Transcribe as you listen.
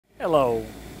Hello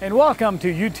and welcome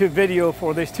to YouTube video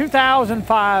for this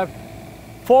 2005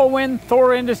 4WInds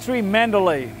Thor Industry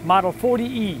Mandalay Model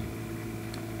 40E.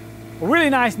 A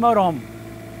really nice motorhome.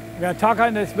 We're going to talk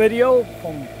on this video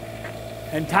from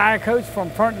entire coach from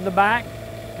front to the back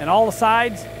and all the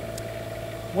sides.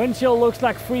 Windshield looks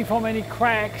like free from any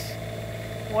cracks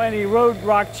or any road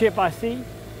rock chip I see.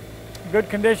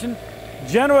 Good condition.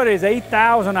 Generator is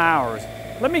 8,000 hours.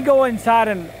 Let me go inside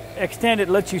and extend it,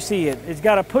 let you see it. It's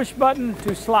got a push button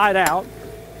to slide out.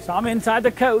 So I'm inside the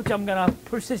coach. I'm gonna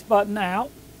push this button out.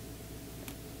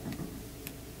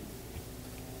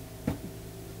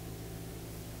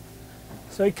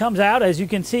 So it comes out, as you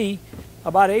can see,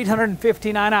 about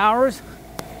 859 hours.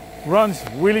 Runs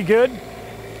really good.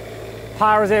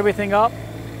 Powers everything up.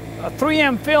 A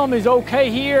 3M film is okay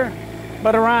here,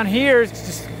 but around here it's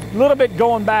just a little bit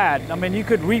going bad. I mean, you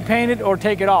could repaint it or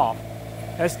take it off.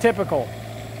 That's typical.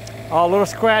 A little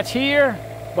scratch here,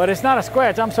 but it's not a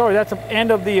scratch. I'm sorry, that's the end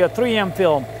of the 3M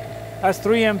film. That's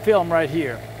 3M film right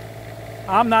here.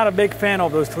 I'm not a big fan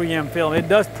of those 3M film. It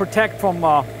does protect from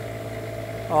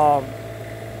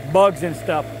bugs and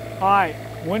stuff. All right,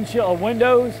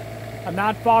 windows are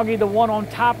not foggy. The one on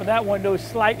top of that window is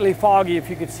slightly foggy, if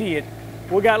you could see it.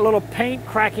 We got a little paint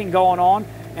cracking going on,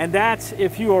 and that's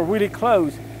if you are really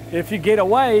close. If you get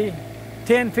away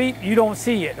 10 feet, you don't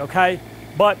see it, okay?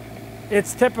 But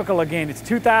it's typical again. It's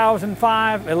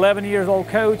 2005, 11 years old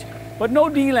coach, but no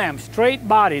D-lamp, straight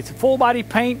body. It's a full body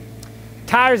paint.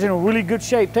 Tires in really good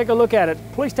shape. Take a look at it.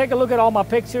 Please take a look at all my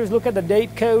pictures. Look at the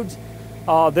date codes.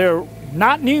 They're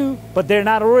not new, but they're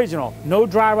not original. No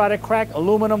dry rotted crack,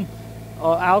 aluminum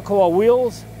Alcoa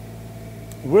wheels.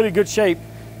 Really good shape.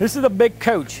 This is a big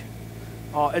coach.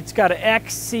 It's got an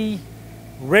XC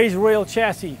raised rail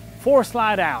chassis, 4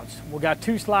 slide outs. We got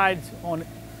 2 slides on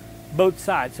both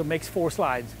sides, so it makes 4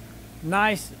 slides.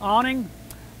 Nice awning.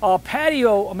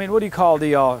 Patio, I mean, what do you call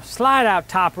the slide out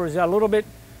toppers? A little bit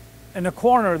in the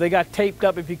corner, they got taped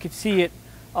up, if you could see it.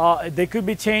 They could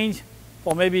be changed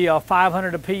for maybe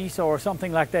 500 a piece or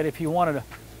something like that if you wanted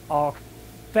a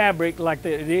fabric like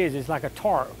that. It is. It's like a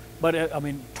tarp, but I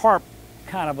mean tarp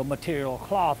kind of a material,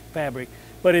 cloth fabric.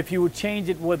 But if you would change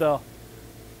it with a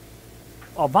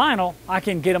vinyl, I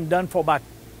can get them done for about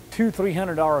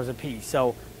 $200–300 a piece.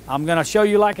 So I'm going to show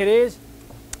you like it is.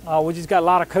 We just got a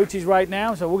lot of coaches right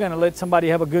now, so we're going to let somebody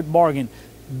have a good bargain.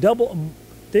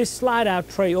 This slide out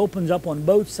tray opens up on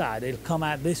both sides. It'll come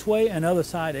out this way and other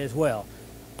side as well.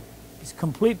 It's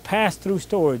complete pass-through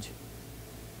storage.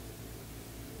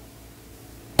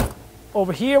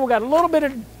 Over here we got a little bit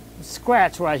of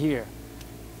scratch right here.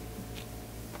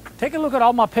 Take a look at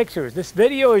all my pictures. This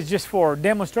video is just for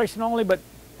demonstration only, but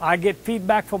I get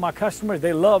feedback from my customers.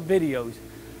 They love videos.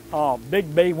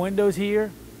 Big bay windows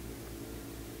here.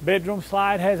 Bedroom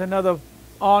slide has another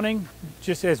awning,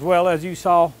 just as well as you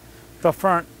saw the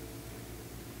front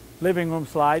living room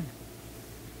slide.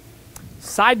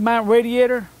 Side mount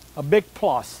radiator, a big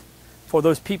plus for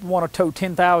those people who want to tow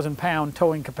 10,000 pound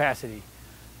towing capacity.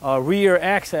 Rear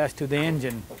access to the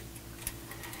engine.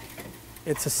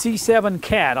 It's a C7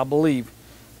 Cat, I believe.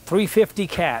 350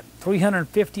 Cat,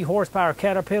 350 horsepower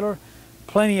Caterpillar,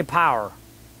 plenty of power.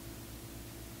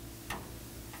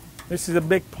 This is a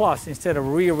big plus instead of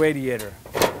rear radiator.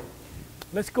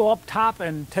 Let's go up top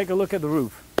and take a look at the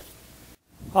roof.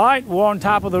 All right, we're on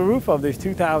top of the roof of this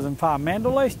 2005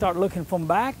 Mandalay. Start looking from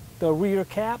back. The rear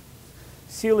cap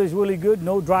seal is really good.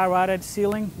 No dry rotted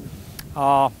ceiling.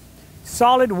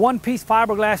 Solid one-piece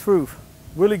fiberglass roof.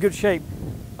 Really good shape.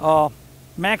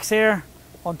 Max Air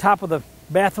on top of the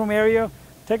bathroom area.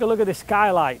 Take a look at the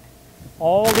skylight.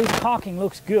 All this caulking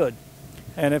looks good.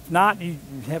 And if not, you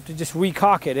have to just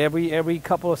re-caulk it. Every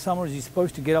couple of summers you're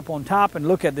supposed to get up on top and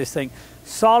look at this thing.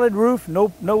 Solid roof,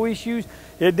 no issues.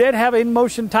 It did have an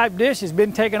in-motion type dish. It's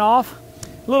been taken off.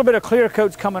 A little bit of clear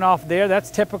coat's coming off there. That's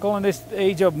typical in this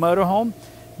age of motorhome.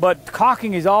 But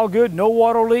caulking is all good. No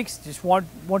water leaks. Just want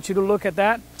you to look at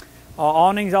that.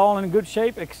 Awning's all in good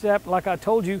shape, except like I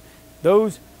told you,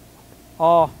 those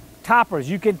toppers.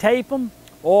 You can tape them,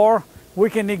 or we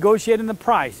can negotiate in the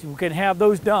price. We can have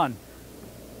those done.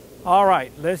 All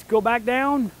right, let's go back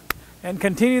down and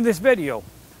continue this video.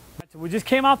 So we just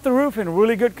came off the roof in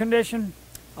really good condition.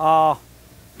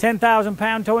 10,000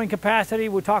 pound towing capacity,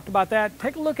 we talked about that.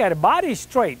 Take a look at it, body's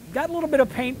straight. Got a little bit of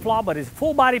paint flaw, but it's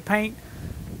full body paint.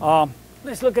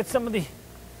 Let's look at some of the,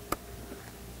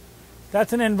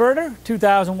 that's an inverter,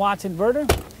 2,000 watts inverter.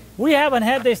 We haven't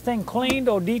had this thing cleaned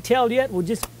or detailed yet. We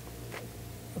just,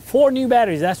 4 new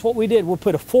batteries, that's what we did. We'll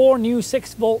put 4 new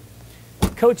 6-volt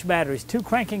coach batteries. 2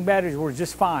 cranking batteries were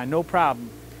just fine, no problem.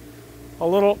 A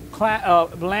little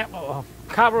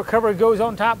cover goes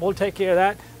on top, we'll take care of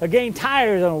that. Again,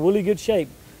 tires are in really good shape.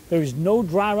 There's no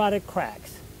dry rotted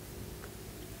cracks.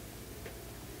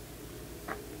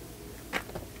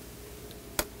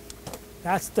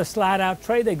 That's the slide out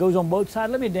tray that goes on both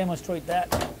sides. Let me demonstrate that.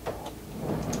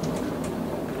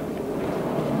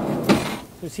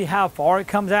 So see how far it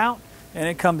comes out? And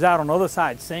it comes out on the other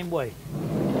side, same way.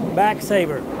 Back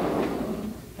saver.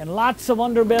 And lots of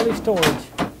underbelly storage.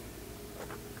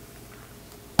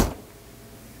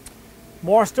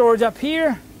 More storage up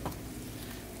here.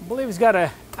 I believe it's got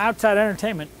a outside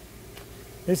entertainment.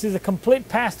 This is a complete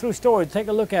pass-through storage. Take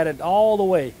a look at it all the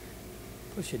way.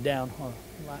 Push it down.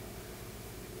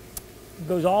 It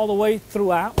goes all the way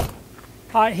throughout. All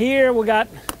right, here we got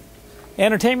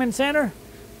entertainment center.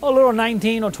 A little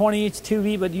 19 or 20 inch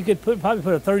TV, but you could probably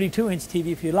put a 32 inch TV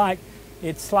if you like.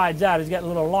 It slides out. It's got a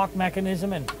little lock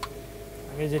mechanism, and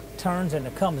I guess it turns and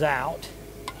it comes out.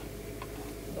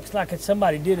 Looks like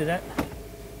somebody did it.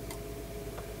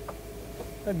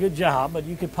 A good job, but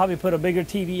you could probably put a bigger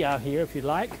TV out here if you'd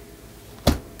like.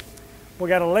 We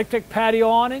got electric patio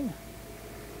awning,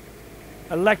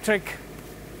 electric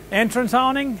entrance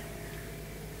awning.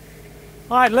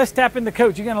 All right, let's step in the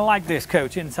coach. You're gonna like this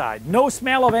coach inside. No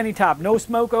smell of any type, no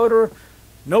smoke odor,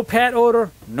 no pet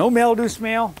odor, no mildew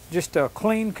smell, just a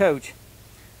clean coach.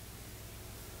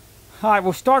 All right,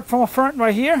 we'll start from the front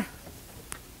right here.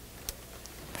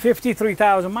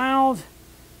 53,000 miles.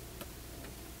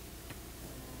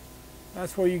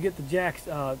 That's where you get the jacks,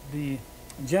 the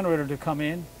generator to come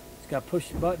in. It's got a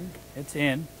push button. It's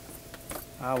in.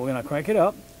 We're gonna crank it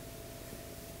up.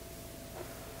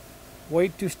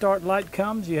 Wait to start light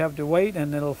comes. You have to wait,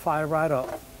 and it'll fire right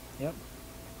up. Yep.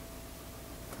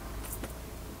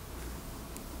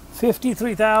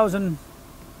 53,000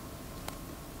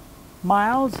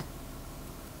 miles.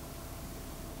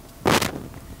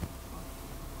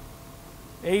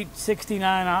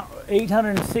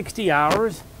 860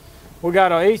 hours. We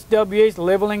got our HWH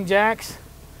leveling jacks,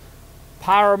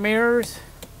 power mirrors,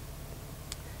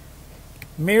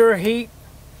 mirror heat.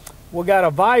 We got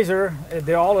a visor.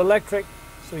 They're all electric,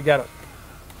 so you got a.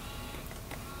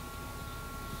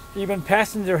 Even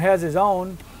passenger has his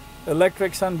own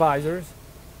electric sun visors.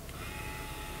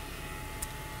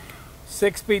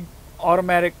 6-speed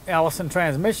automatic Allison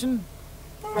transmission,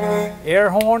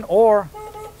 air horn or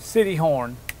city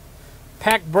horn.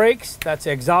 Pack brakes, that's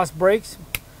exhaust brakes.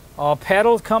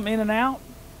 Pedals come in and out.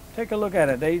 Take a look at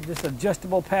it. They just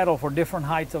adjustable pedal for different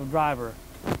heights of driver.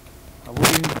 A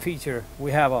really neat feature.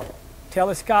 We have a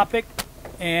telescopic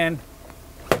and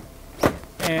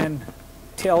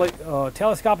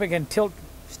telescopic and tilt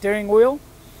steering wheel.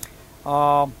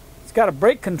 It's got a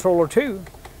brake controller too.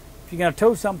 If you're gonna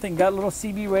tow something, got a little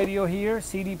CB radio here,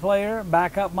 CD player,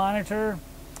 backup monitor,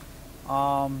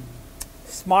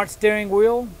 smart steering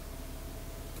wheel,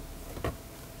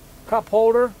 cup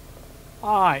holder.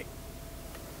 All right,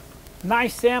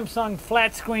 nice Samsung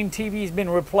flat screen TV has been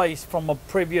replaced from a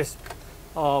previous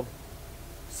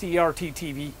CRT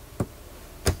TV.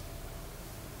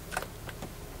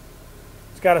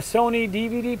 It's got a Sony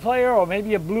DVD player or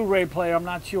maybe a Blu-ray player, I'm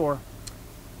not sure.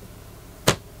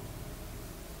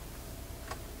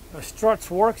 The struts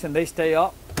works and they stay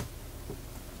up.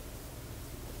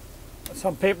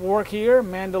 Some paperwork here,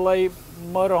 Mandalay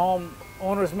motorhome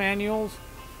owner's manuals.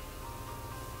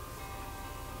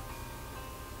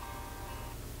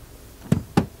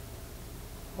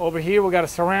 Over here we got a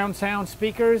surround sound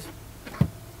speakers.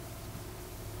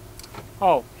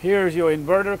 Oh, here's your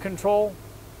inverter control,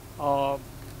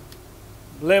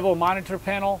 level monitor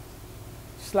panel,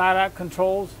 slide out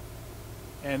controls,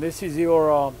 and this is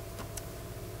your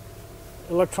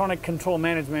electronic control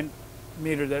management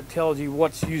meter that tells you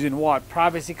what's using what.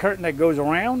 Privacy curtain that goes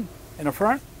around in the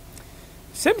front.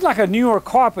 Seems like a newer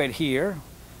carpet here.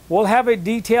 We'll have a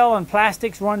detail and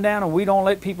plastics run down, and we don't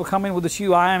let people come in with a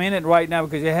shoe. I am in it right now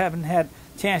because I haven't had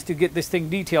a chance to get this thing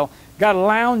detailed. Got a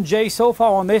lounge J sofa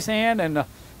on this end, and a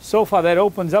sofa that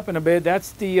opens up in the bed.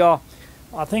 That's the, I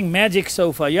think, Magic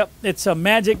sofa. Yep, it's a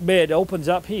Magic bed. Opens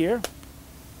up here.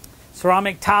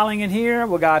 Ceramic tiling in here.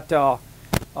 We got Korean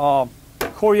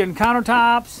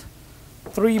countertops,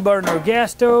 3-burner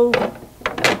gas stove,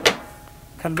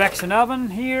 convection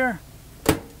oven here.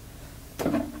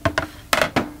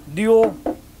 Dual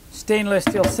stainless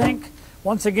steel sink.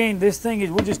 Once again, this thing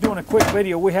is, we're just doing a quick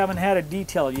video. We haven't had it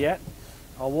detailed yet.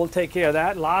 We'll take care of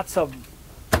that. Lots of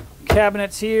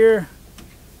cabinets here,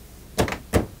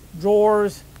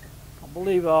 drawers. I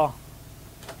believe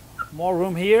more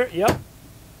room here. Yep,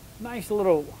 nice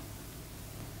little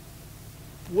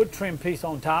wood trim piece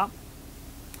on top.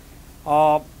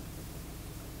 Over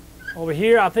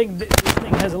here, I think this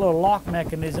thing has a little lock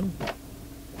mechanism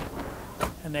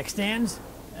and extends,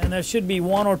 and there should be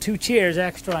 1 or 2 chairs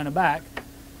extra in the back.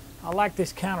 I like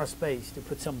this counter space to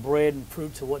put some bread and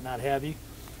fruits or whatnot have you.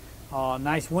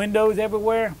 Nice windows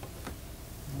everywhere.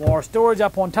 More storage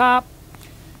up on top.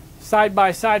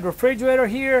 Side-by-side refrigerator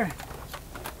here,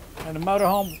 and the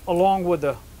motorhome along with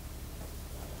the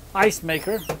ice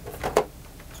maker.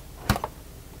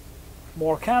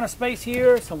 More counter space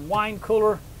here, some wine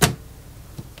cooler.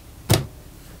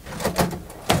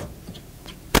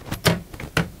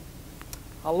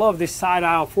 I love this side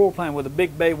aisle floor plan with the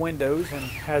big bay windows and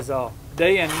has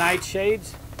day and night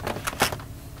shades.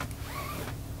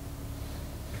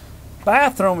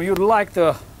 Bathroom, you'd like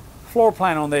the floor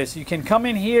plan on this. You can come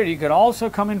in here, you can also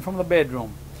come in from the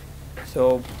bedroom.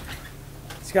 So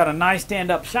it's got a nice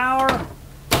stand-up shower.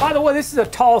 By the way, this is a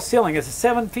tall ceiling. It's a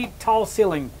 7 feet tall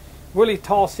ceiling, really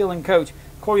tall ceiling coach.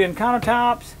 Corian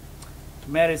countertops,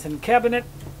 medicine cabinet,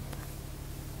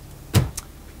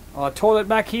 toilet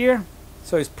back here.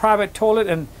 So it's private toilet,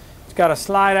 and it's got a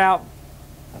slide out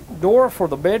door for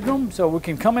the bedroom, so we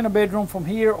can come in a bedroom from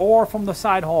here or from the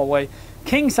side hallway.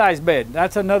 King size bed,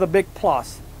 that's another big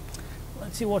plus.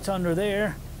 Let's see what's under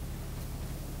there.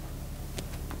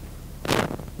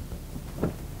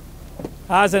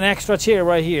 There's an extra chair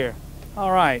right here.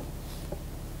 All right.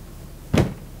 A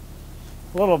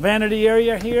little vanity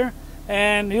area here,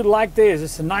 and you'd like this.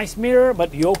 It's a nice mirror,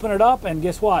 but you open it up, and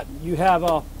guess what? You have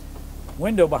a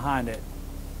window behind it.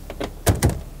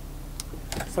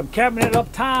 Some cabinet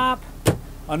up top.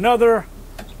 Another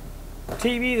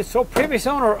TV. The previous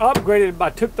owner upgraded by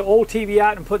took the old TV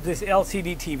out and put this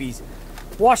LCD TVs.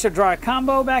 Washer dryer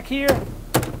combo back here.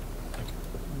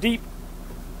 Deep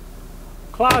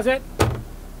closet.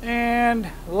 And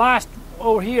last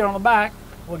over here on the back,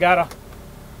 we got a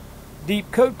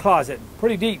deep coat closet.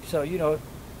 Pretty deep, so you know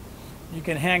you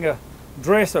can hang a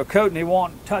dress or coat and it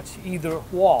won't touch either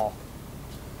wall.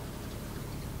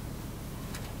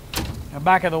 And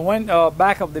back of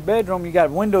the bedroom, you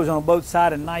got windows on both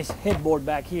sides and nice headboard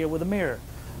back here with a mirror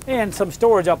and some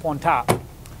storage up on top.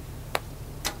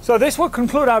 So this will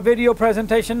conclude our video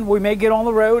presentation. We may get on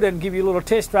the road and give you a little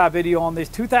test drive video on this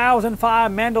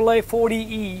 2005 Mandalay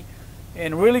 40E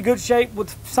in really good shape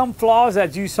with some flaws,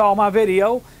 as you saw in my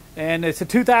video. And it's a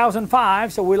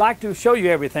 2005, so we like to show you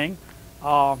everything.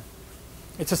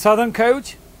 It's a Southern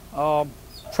coach,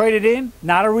 traded in,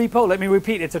 not a repo. Let me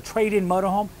repeat, it's a trade-in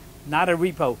motorhome, not a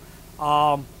repo.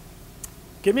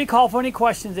 Give me a call for any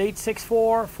questions,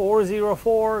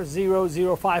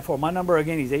 864-404-0054. My number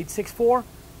again is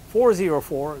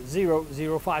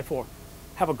 864-404-0054.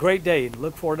 Have a great day and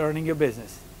look forward to earning your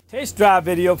business. Test drive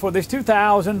video for this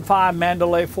 2005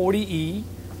 Mandalay 40E.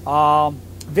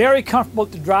 Very comfortable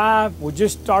to drive. We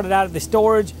just started out at the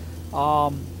storage.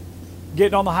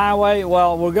 Getting on the highway,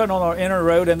 well, we're getting on our inner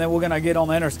road and then we're going to get on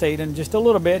the interstate in just a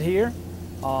little bit here.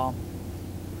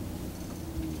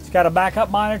 It's got a backup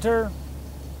monitor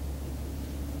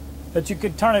that you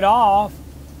could turn it off.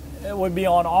 It would be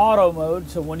on auto mode,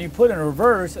 so when you put it in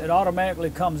reverse, it automatically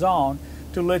comes on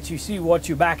to let you see what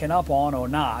you're backing up on or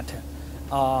not.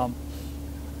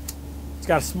 It's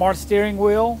got a smart steering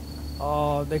wheel.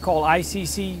 They call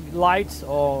ICC lights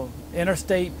or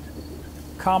Interstate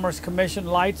Commerce Commission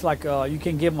lights. Like you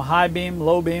can give them high beam,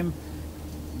 low beam.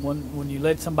 When you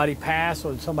let somebody pass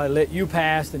or somebody let you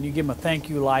pass, then you give them a thank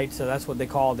you light. So that's what they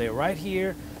call it. Right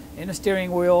here in the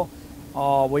steering wheel,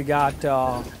 we got,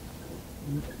 as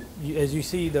you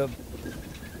see, the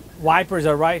wipers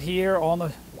are right here on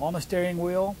the steering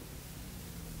wheel.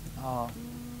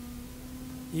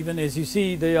 Even as you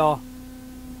see, the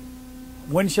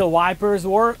windshield wipers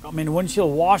work. I mean,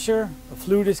 windshield washer, the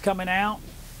fluid is coming out.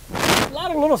 A lot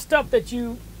of little stuff that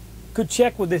you could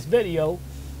check with this video.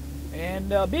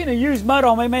 And being a used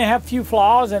motorhome, it may have a few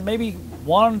flaws, and maybe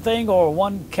one thing or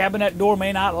one cabinet door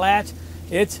may not latch.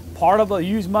 It's part of a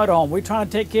used motorhome. We're trying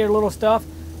to take care of little stuff,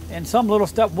 and some little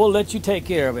stuff we'll let you take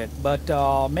care of it. But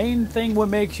main thing, we'll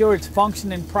make sure it's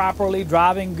functioning properly,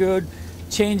 driving good,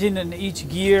 changing in each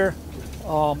gear.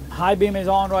 High beam is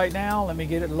on right now. Let me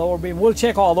get it lower beam. We'll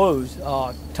check all those.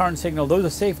 Turn signal, those are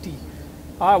safety.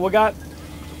 All right, we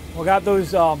got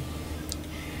those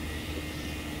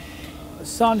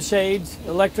sun shades,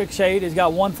 electric shade. It's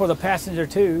got one for the passenger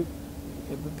too.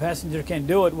 If the passenger can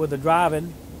do it with the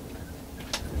driving.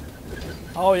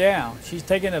 Oh yeah, she's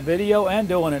taking a video and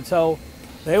doing it, so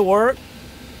they work.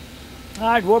 All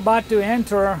right, we're about to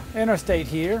enter interstate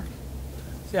here.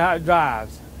 See how it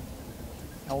drives.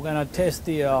 And we're gonna test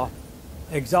the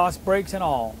exhaust brakes and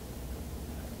all.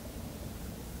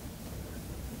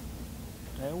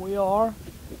 There we are.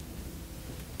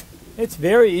 It's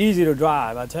very easy to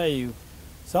drive, I tell you.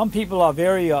 Some people are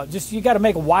very, you got to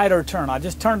make a wider turn. I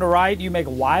just turn to right, you make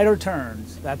wider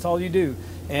turns. That's all you do.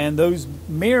 And those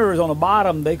mirrors on the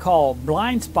bottom, they call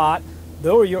blind spot.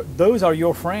 Those are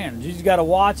your friends. You just got to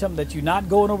watch them, that you're not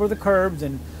going over the curbs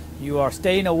and you are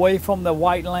staying away from the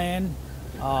white land,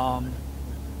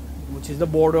 which is the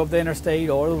border of the interstate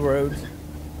or the roads.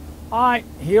 All right,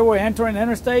 here we're entering the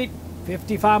interstate,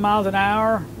 55 miles an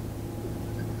hour.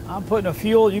 I'm putting a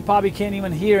fuel, you probably can't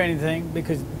even hear anything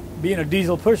because being a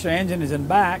diesel pusher, engine is in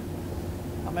back.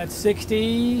 I'm at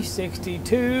 60,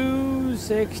 62,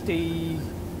 60,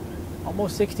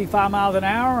 almost 65 miles an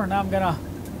hour, and I'm gonna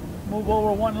move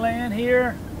over one lane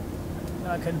here. I'm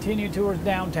gonna continue towards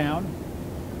downtown.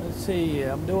 Let's see,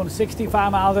 I'm doing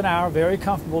 65 miles an hour very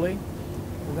comfortably.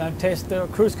 We're gonna test the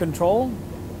cruise control.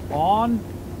 On,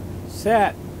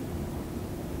 set.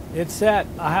 It's set.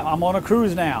 I'm on a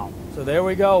cruise now. So there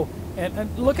we go.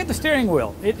 And look at the steering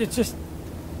wheel. It just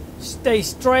stays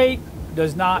straight,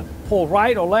 does not pull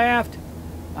right or left.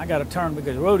 I got to turn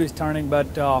because the road is turning,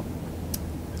 but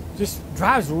just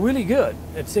drives really good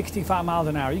at 65 miles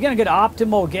an hour. You're going to get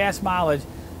optimal gas mileage,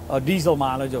 diesel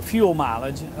mileage, or fuel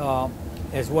mileage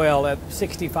as well at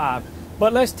 65.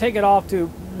 But let's take it off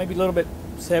to maybe a little bit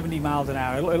 70 miles an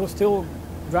hour. It'll still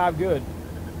drive good.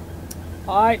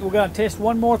 All right, we're going to test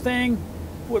one more thing.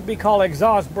 Would be called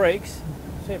exhaust brakes.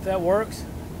 See if that works.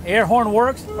 Air horn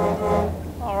works.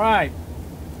 All right,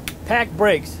 pack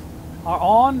brakes are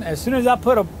on. As soon as I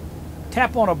put a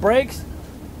tap on the brakes,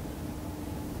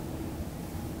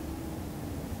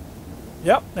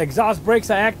 yep, exhaust brakes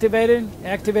are activating.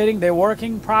 They're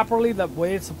working properly the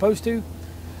way it's supposed to.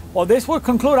 Well, this will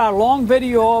conclude our long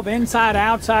video of inside,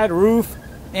 outside, roof,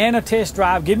 and a test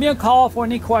drive. Give me a call for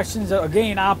any questions.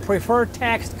 Again, I prefer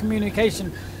text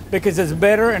communication because it's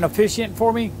better and efficient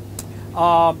for me.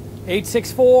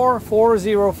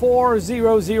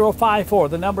 864-404-0054.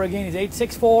 The number again is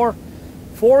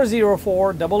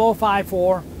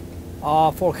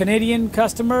 864-404-0054. For Canadian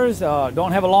customers,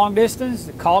 don't have a long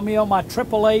distance, call me on my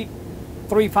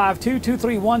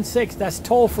 888-352-2316. That's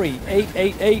toll free,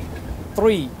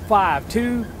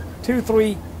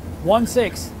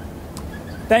 888-352-2316.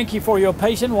 Thank you for your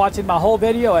patience watching my whole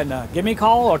video, and give me a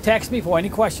call or text me for any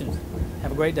questions.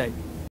 Have a great day.